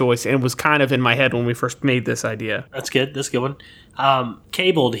very good choice and was kind of in my head when we first made this idea. That's good. That's a good one.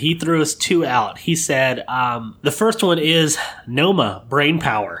 Cabled, he threw us two out. He said, the first one is Noma, Brain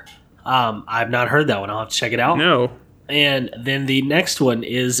Power. I've not heard that one. I'll have to check it out. No. And then the next one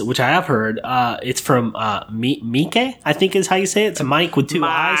is, which I have heard, it's from Mike, I think is how you say it. It's Mike with two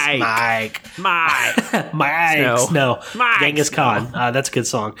eyes. Mike. No. Genghis Khan. That's a good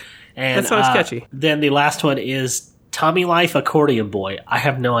song. And that sounds catchy. Then the last one is Tommy Life Accordion Boy. I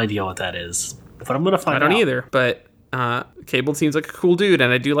have no idea what that is, but I'm going to find out. I don't either, but Cabled seems like a cool dude,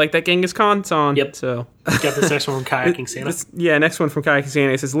 and I do like that Genghis Khan song. Yep. So got this next one from Kayaking Santa. Next one from Kayaking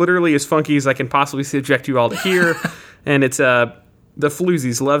Santa. It says, literally as funky as I can possibly subject you all to hear. And it's the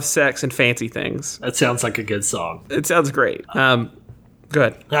Floozies, Love, Sex, and Fancy Things. That sounds like a good song. It sounds great.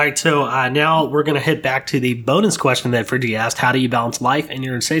 Good. All right, so now we're going to head back to the bonus question that Fridgie asked. How do you balance life and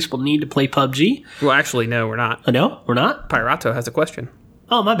your insatiable need to play PUBG? Well, actually, no, we're not. No, we're not? Pyrato has a question.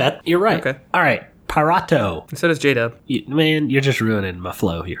 Oh, my bad. You're right. Okay. All right, Pyrato. So does J-Dub. Man, you're just ruining my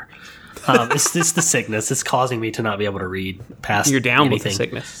flow here. It's the sickness. It's causing me to not be able to read past You're down anything. with the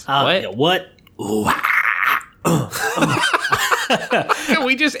sickness. What? Ooh, Can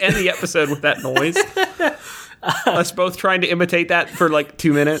we just end the episode with that noise? Us both trying to imitate that for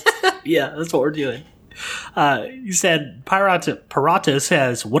 2 minutes? Yeah, that's what we're doing. You said, Parato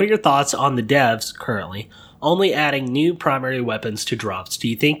says, what are your thoughts on the devs currently only adding new primary weapons to drops? Do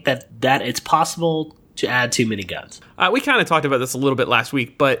you think that it's possible to add too many guns? We kind of talked about this a little bit last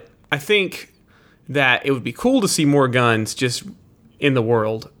week, but I think that it would be cool to see more guns just in the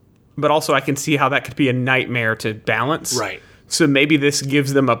world. But also I can see how that could be a nightmare to balance. Right. So maybe this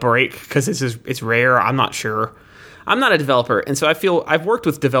gives them a break because it's rare. I'm not sure. I'm not a developer, and so I feel I've worked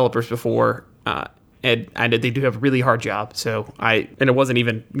with developers before, and I know they do have a really hard job. And it wasn't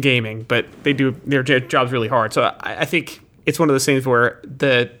even gaming, but they do their jobs really hard. So I think it's one of those things where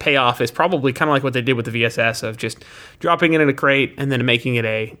the payoff is probably kind of like what they did with the VSS of just dropping it in a crate and then making it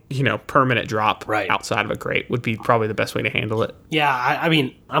a permanent drop outside of a crate would be probably the best way to handle it. Yeah, I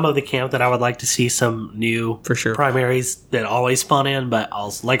mean, I'm of the camp that I would like to see some new for sure primaries that always spawn in, but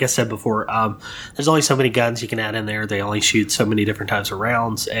like I said before, there's only so many guns you can add in there. They only shoot so many different types of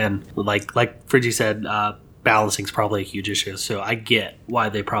rounds, and like Fridgie said, balancing is probably a huge issue. So I get why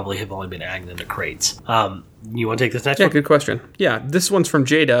they probably have only been adding them to crates. You want to take this next one? Yeah, good question. Yeah, this one's from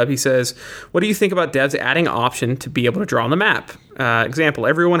J-Dub. He says, what do you think about devs adding an option to be able to draw on the map? Example,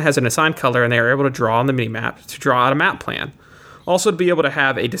 everyone has an assigned color and they are able to draw on the mini-map to draw out a map plan. Also, to be able to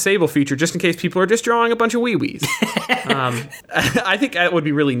have a disable feature just in case people are just drawing a bunch of wee-wees. I think that would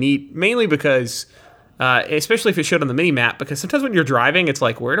be really neat, mainly because, especially if it showed on the mini-map, because sometimes when you're driving, it's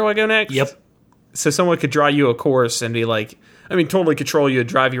like, where do I go next? Yep. So someone could draw you a course and be like, totally control you and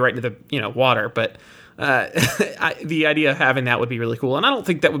drive you right into the water, but the idea of having that would be really cool, and I don't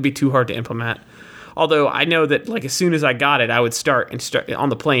think that would be too hard to implement. Although I know that, like, as soon as I got it, I would start on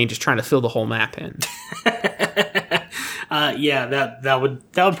the plane just trying to fill the whole map in. Yeah, that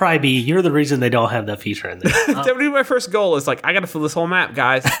would probably be. You're the reason they don't have that feature in there. That would be my first goal. Is like, I got to fill this whole map,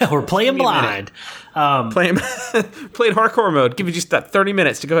 guys. We're playing blind. Playing hardcore mode. Give you just that 30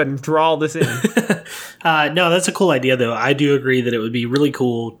 minutes to go ahead and draw all this in. No, that's a cool idea, though. I do agree that it would be really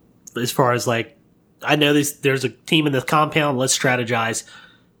cool as far as, like, I know there's a team in the compound. Let's strategize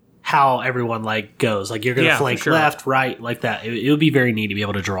how everyone, like, goes. Like, you're going to flank left, right, like that. It would be very neat to be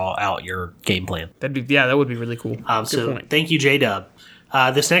able to draw out your game plan. That would be really cool. So thank you, J-Dub.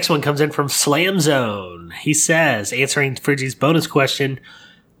 This next one comes in from Slam Zone. He says, answering Fridgie's bonus question,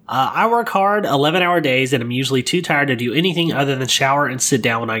 I work hard, 11-hour days, and I'm usually too tired to do anything other than shower and sit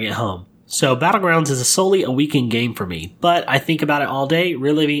down when I get home. So Battlegrounds is solely a weekend game for me, but I think about it all day,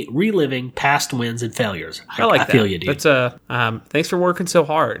 reliving past wins and failures. I like that. I feel you, dude. That's thanks for working so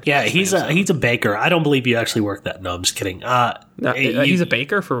hard. Yeah, he's a baker. I don't believe you actually work that. No, I'm just kidding. He's a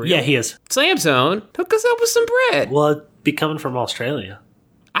baker for real. Yeah, he is. Slam Zone, hook us up with some bread. Well, it'd be coming from Australia.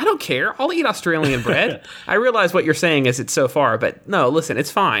 I don't care. I'll eat Australian bread. I realize what you're saying is it's so far, but no, listen,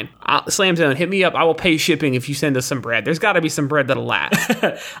 it's fine. Slam Zone, hit me up. I will pay shipping if you send us some bread. There's got to be some bread that'll last.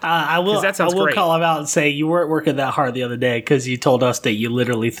 I will great. call him out and say you weren't working that hard the other day because you told us that you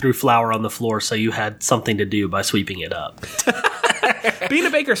literally threw flour on the floor so you had something to do by sweeping it up. Being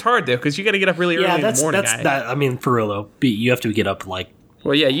a baker's hard, though, because you got to get up really early in the morning. I mean, for real, though. You have to get up like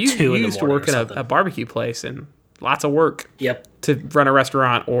you used to work in a barbecue place and lots of work. Yep. To run a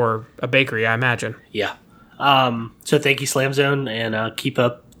restaurant or a bakery, I imagine. Yeah. So thank you, Slam Zone, and keep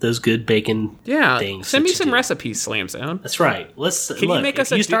up those good bacon things. Send me some recipes, Slam Zone. That's right.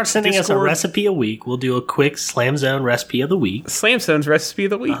 If you start sending us a recipe a week, we'll do a quick Slam Zone recipe of the week. Slam Zone's recipe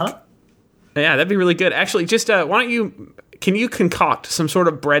of the week. Uh-huh. Yeah, that'd be really good. Actually, just can you concoct some sort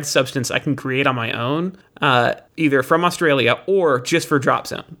of bread substance I can create on my own, either from Australia or just for Drop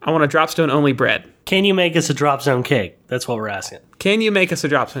Zone? I want a Drop Zone only bread. Can you make us a Drop Zone cake? That's what we're asking. Can you make us a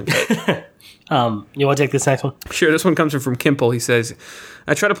Drop Zone cake? You want to take this next one? Sure. This one comes from Kimple. He says,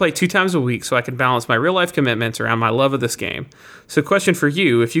 I try to play 2 times a week so I can balance my real-life commitments around my love of this game. So question for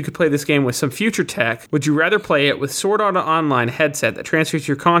you, if you could play this game with some future tech, would you rather play it with Sword Art Online headset that transfers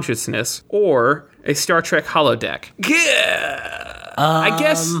your consciousness or a Star Trek holodeck? Yeah. I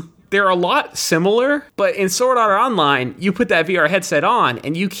guess they're a lot similar, but in Sword Art Online, you put that VR headset on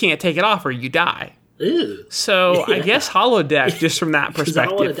and you can't take it off or you die. Ew. So I guess holodeck, just from that perspective. I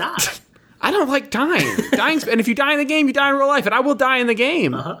don't want to die. I don't like dying. And if you die in the game, you die in real life, and I will die in the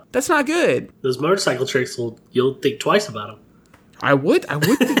game. That's not good. Those motorcycle tricks, you'll think twice about them. I would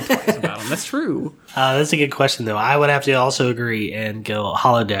think twice about them. That's true. That's a good question, though. I would have to also agree and go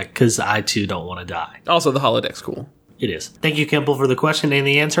holodeck because I, too, don't want to die. Also, the holodeck's cool. It is. Thank you, Kimple, for the question and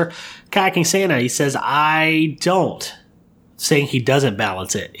the answer. Kayaking Santa, he says, I don't. Saying he doesn't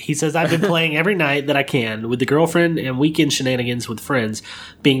balance it. He says, I've been playing every night that I can with the girlfriend and weekend shenanigans with friends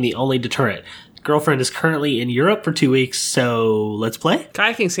being the only deterrent. Girlfriend is currently in Europe for 2 weeks, so let's play.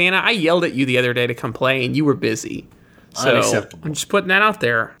 Kayaking Santa, I yelled at you the other day to come play and you were busy. So unacceptable. I'm just putting that out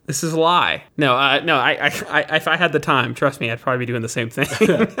there. This is a lie. No, I if I had the time, trust me, I'd probably be doing the same thing.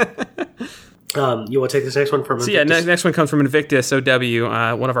 You want to take this next one from Invictus? So yeah, next one comes from Invictus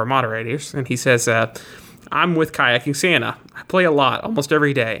OW, one of our moderators, and he says, I'm with Kayaking Santa. I play a lot, almost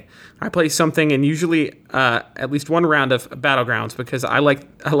every day. I play something and usually at least one round of Battlegrounds because I like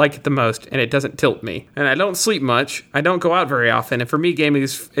it the most and it doesn't tilt me. And I don't sleep much. I don't go out very often. And for me, gaming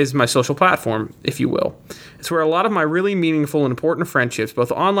is my social platform, if you will. It's where a lot of my really meaningful and important friendships,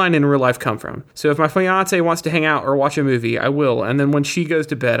 both online and in real life, come from. So if my fiance wants to hang out or watch a movie, I will. And then when she goes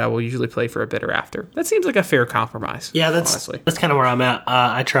to bed, I will usually play for a bit or after. That seems like a fair compromise. Yeah, that's kind of where I'm at.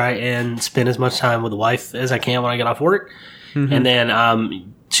 I try and spend as much time with the wife as I can when I get off work. Mm-hmm. And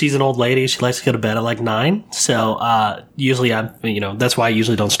then she's an old lady. She likes to go to bed at like 9. So usually that's why I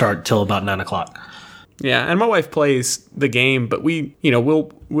usually don't start till about 9 o'clock. Yeah, and my wife plays the game, but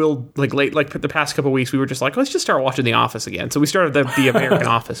we'll like the past couple of weeks we were just like, let's just start watching The Office again. So we started the American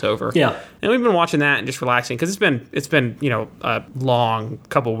Office over. Yeah, and we've been watching that and just relaxing because it's been a long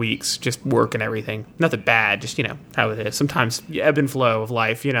couple weeks, just work and everything. Nothing bad, just how it is. Sometimes ebb and flow of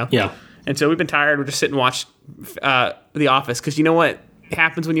life, Yeah. And so we've been tired. We're just sit and watch The Office because you know what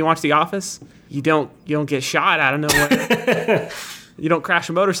happens when you watch The Office? You don't get shot out of nowhere. You don't crash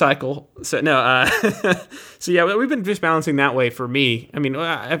a motorcycle. So no. So yeah, we've been just balancing that way for me. I mean,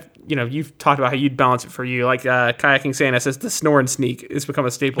 you've talked about how you'd balance it for you. Like Kayaking Santa says, the snore and sneak has become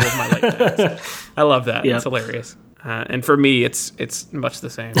a staple of my late nights. I love that. Yep. It's hilarious. And for me, it's much the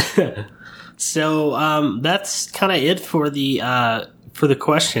same. So that's kind of it for the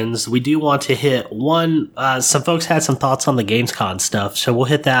questions. We do want to hit one. Some folks had some thoughts on the Gamescom stuff, so we'll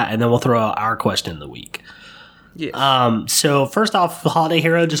hit that, and then we'll throw out our question of the week. Yes. So first off, Holiday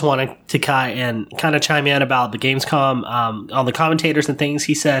Hero just wanted to kind of chime in about the Gamescom on the commentators and things.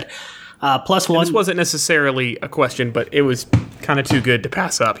 He said, +1. This wasn't necessarily a question, but it was kind of too good to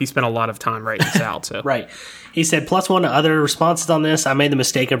pass up. He spent a lot of time writing this out. So Right. He said, +1 to other responses on this. I made the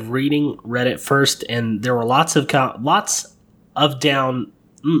mistake of reading Reddit first, and there were lots of folks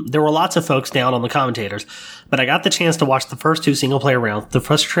down on the commentators, but I got the chance to watch the first 2 single-player rounds. The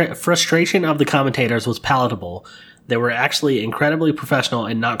frustration of the commentators was palatable. They were actually incredibly professional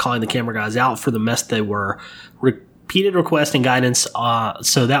and not calling the camera guys out for the mess they were. Repeated requests and guidance,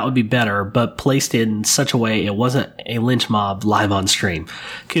 so that would be better, but placed in such a way it wasn't a lynch mob live on stream.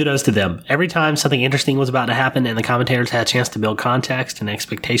 Kudos to them. Every time something interesting was about to happen and the commentators had a chance to build context and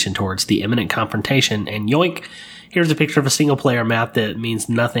expectation towards the imminent confrontation, and yoink, here's a picture of a single player map that means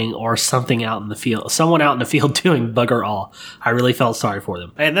nothing, or someone out in the field doing bugger all. I really felt sorry for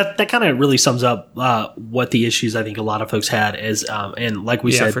them. And that kind of really sums up what the issues I think a lot of folks had is, and like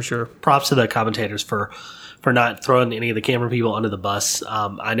we said, for sure. Props to the commentators for not throwing any of the camera people under the bus.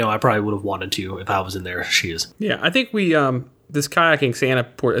 I know I probably would have wanted to if I was in their shoes. Yeah, I think we this kayaking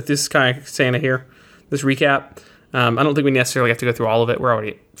Santa here, this recap. I don't think we necessarily have to go through all of it. We're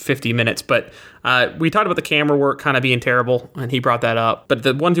already at 50 minutes, but we talked about the camera work kind of being terrible, and he brought that up. But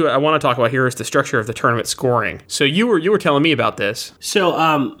the one I want to talk about here is the structure of the tournament scoring. So you were telling me about this.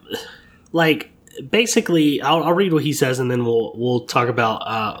 So, basically, I'll read what he says, and then we'll talk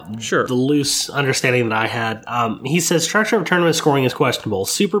about Sure. the loose understanding that I had. He says structure of tournament scoring is questionable.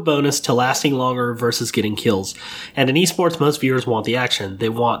 Super bonus to lasting longer versus getting kills. And in esports, most viewers want the action. They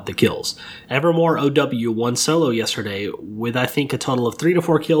want the kills. Evermore OW won solo yesterday with, I think, a total of 3 to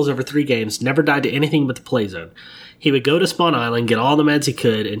 4 kills over 3 games. Never died to anything but the play zone. He would go to Spawn Island, get all the meds he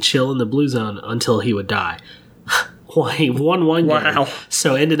could, and chill in the blue zone until he would die. Well, he won one game,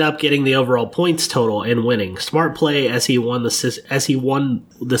 so ended up getting the overall points total and winning. Smart play as he won the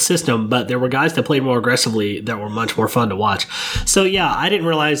system, but there were guys that played more aggressively that were much more fun to watch. So yeah, I didn't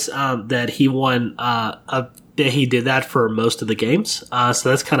realize that he won. That he did that for most of the games. So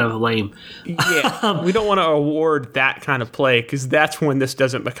that's kind of lame. Yeah, we don't want to award that kind of play because that's when this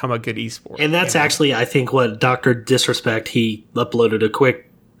doesn't become a good esport. And that's actually, I think, what Dr. Disrespect, he uploaded a quick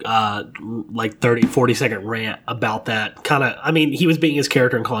 30-40 second rant about that. Kind of, I mean, he was being his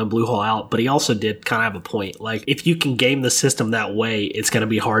character and calling Bluehole out, but he also did kind of have a point. Like, if you can game the system that way, it's going to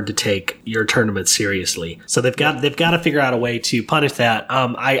be hard to take your tournament seriously. So they've got to figure out a way to punish that.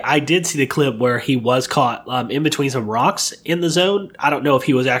 I did see the clip where he was caught in between some rocks in the zone. I don't know if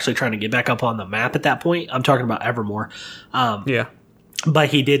he was actually trying to get back up on the map at that point. I'm talking about Evermore. Yeah. But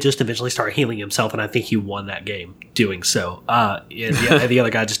he did just eventually start healing himself, and I think he won that game doing so. The other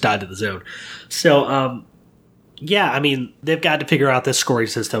guy just died to the zone. So, yeah, I mean, they've got to figure out this scoring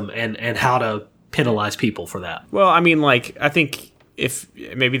system and how to penalize people for that. Well, I mean, like, I think if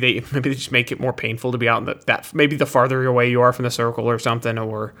maybe they just make it more painful to be out in that maybe the farther away you are from the circle or something,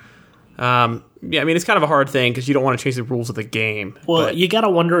 or yeah, I mean, it's kind of a hard thing because you don't want to change the rules of the game. Well, but you got to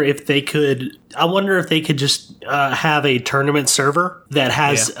wonder if they could. I wonder if they could just have a tournament server that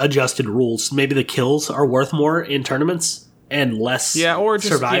has adjusted rules. Maybe the kills are worth more in tournaments and less. Yeah, or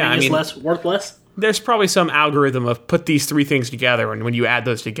just surviving is worth less. There's probably some algorithm of put these 3 things together, and when you add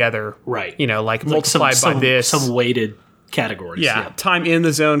those together, right? You know, like multiplied by this, some weighted categories. Yeah, time in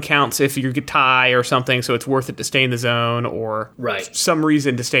the zone counts if you get tie or something, so it's worth it to stay in the zone, or some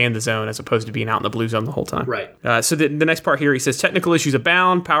reason to stay in the zone as opposed to being out in the blue zone the whole time. Right. So the next part here, he says, technical issues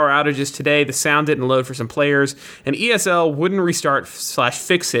abound, power outages today, the sound didn't load for some players, and ESL wouldn't restart /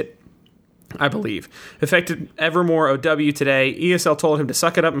 fix it, I believe. Affected Evermore OW today. ESL told him to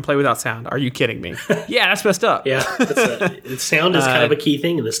suck it up and play without sound. Are you kidding me? Yeah, that's messed up. Yeah, sound is kind of a key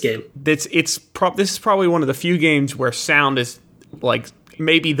thing in this game. This is probably one of the few games where sound is like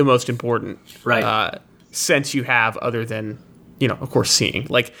maybe the most important sense you have, other than, you know, of course, seeing.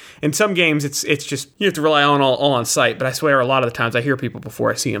 Like in some games, it's just you have to rely on all on sight. But I swear, a lot of the times I hear people before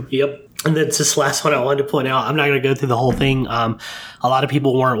I see them. Yep. And then this last one I wanted to point out, I'm not going to go through the whole thing. A lot of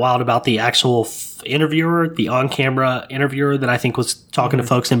people weren't wild about the actual interviewer, the on-camera interviewer that I think was talking to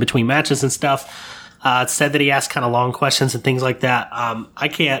folks in between matches and stuff. Said that he asked kind of long questions and things like that. I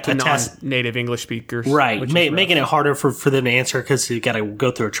can't attest. Non-native English speakers. Right. Making it harder for them to answer because you got to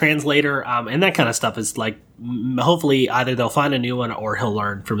go through a translator. And that kind of stuff is like, hopefully either they'll find a new one or he'll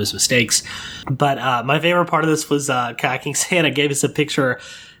learn from his mistakes. But my favorite part of this was Kayaking Santa gave us a picture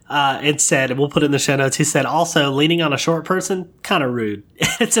It said, we'll put it in the show notes. He said, also leaning on a short person, kind of rude.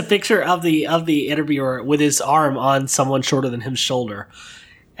 It's a picture of the interviewer with his arm on someone shorter than him's shoulder.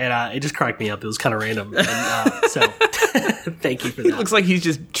 And it just cracked me up. It was kind of random. And, so thank you for that. He looks like he's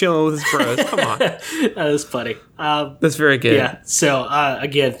just chilling with his bros. Come on. That was funny. That's very good. Yeah. So,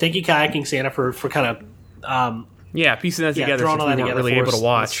 again, thank you, Kayaking Santa, for kind of piecing that together throwing since all we that weren't together really for able us. to It's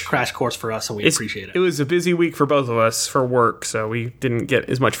watch. a crash course for us, and we appreciate it. It was a busy week for both of us for work, so we didn't get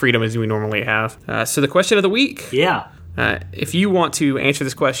as much freedom as we normally have. So the question of the week. Yeah. If you want to answer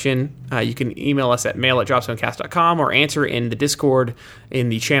this question, you can email us at mail@dropzonecast.com or answer in the Discord in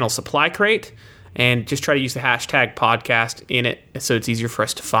the channel Supply Crate, and just try to use the hashtag podcast in it so it's easier for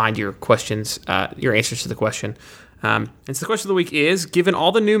us to find your questions, your answers to the question. And so the question of the week is, given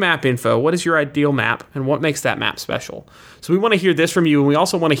all the new map info, what is your ideal map and what makes that map special? So we want to hear this from you, and we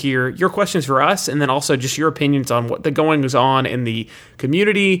also want to hear your questions for us, and then also just your opinions on what the goings on in the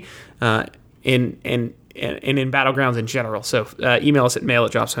community, in Battlegrounds in general. So email us at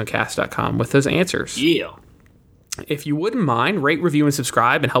mail@dropzonecast.com with those answers. Yeah. If you wouldn't mind, rate, review, and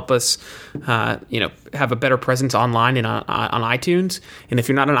subscribe, and help us, have a better presence online and on iTunes. And if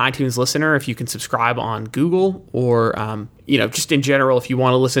you're not an iTunes listener, if you can subscribe on Google or, just in general, if you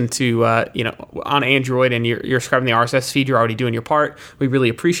want to listen to, on Android and you're subscribing to the RSS feed, you're already doing your part. We really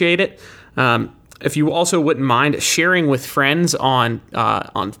appreciate it. If you also wouldn't mind sharing with friends on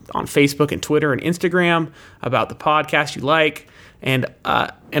Facebook and Twitter and Instagram about the podcast you like, and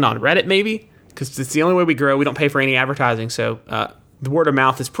on Reddit maybe, because it's the only way we grow. We don't pay for any advertising, so the word of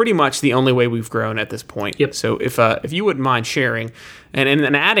mouth is pretty much the only way we've grown at this point. Yep. So if you wouldn't mind sharing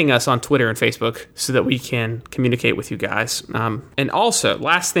and adding us on Twitter and Facebook so that we can communicate with you guys. And also,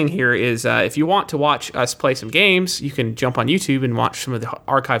 last thing here is if you want to watch us play some games, you can jump on YouTube and watch some of the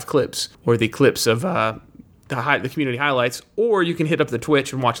archive clips or the clips of the community highlights, or you can hit up the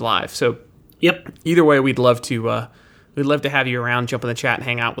Twitch and watch live. So Yep. either way, we'd love to have you around, jump in the chat, and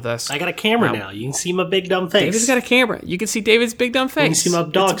hang out with us. I got a camera now. You can see my big dumb face. David's got a camera. You can see David's big dumb face. You can see my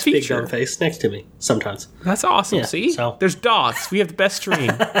dog's It's a big feature. dumb face next to me sometimes. That's awesome. Yeah, See? so- There's dogs. We have the best stream.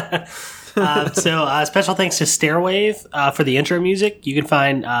 Special thanks to Stairwave for the intro music. You can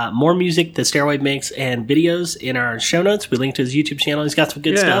find more music that Stairwave makes and videos in our show notes. We link to his YouTube channel. He's got some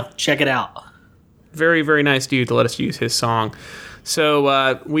good stuff. Check it out. Very, very nice dude to let us use his song.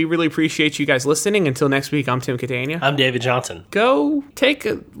 So we really appreciate you guys listening. Until next week, I'm Tim Catania. I'm David Johnson. Go take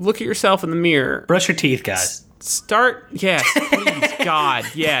a look at yourself in the mirror. Brush your teeth, guys. Yes, please, God,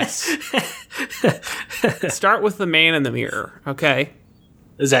 yes. Start with the man in the mirror, okay?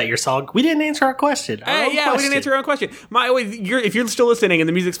 Is that your song? We didn't answer our question. We didn't answer our own question. If you're still listening and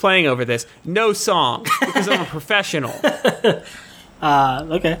the music's playing over this, no song, because I'm a professional.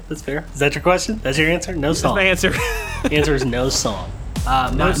 Okay, that's fair. Is that your question? That's your answer? No song. That's my answer. The answer is no song.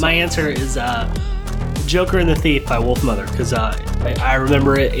 My answer is Joker and the Thief by Wolfmother, because I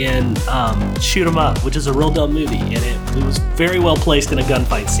remember it in Shoot 'Em Up, which is a real dumb movie, and it was very well placed in a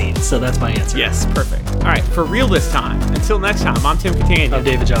gunfight scene, so that's my answer. Yes, perfect. All right, for real this time. Until next time, I'm Tim Catania. I'm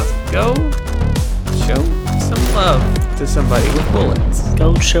David Johnson. Go show some love to somebody with bullets.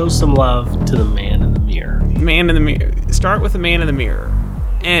 Go show some love to the man in the mirror. Man in the mirror. Start with the man in the mirror.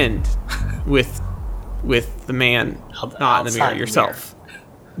 End with the man not in the mirror, yourself.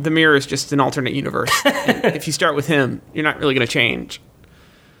 The mirror is just an alternate universe. And if you start with him, you're not really going to change.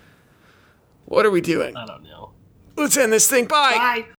 What are we doing? I don't know. Let's end this thing. Bye. Bye.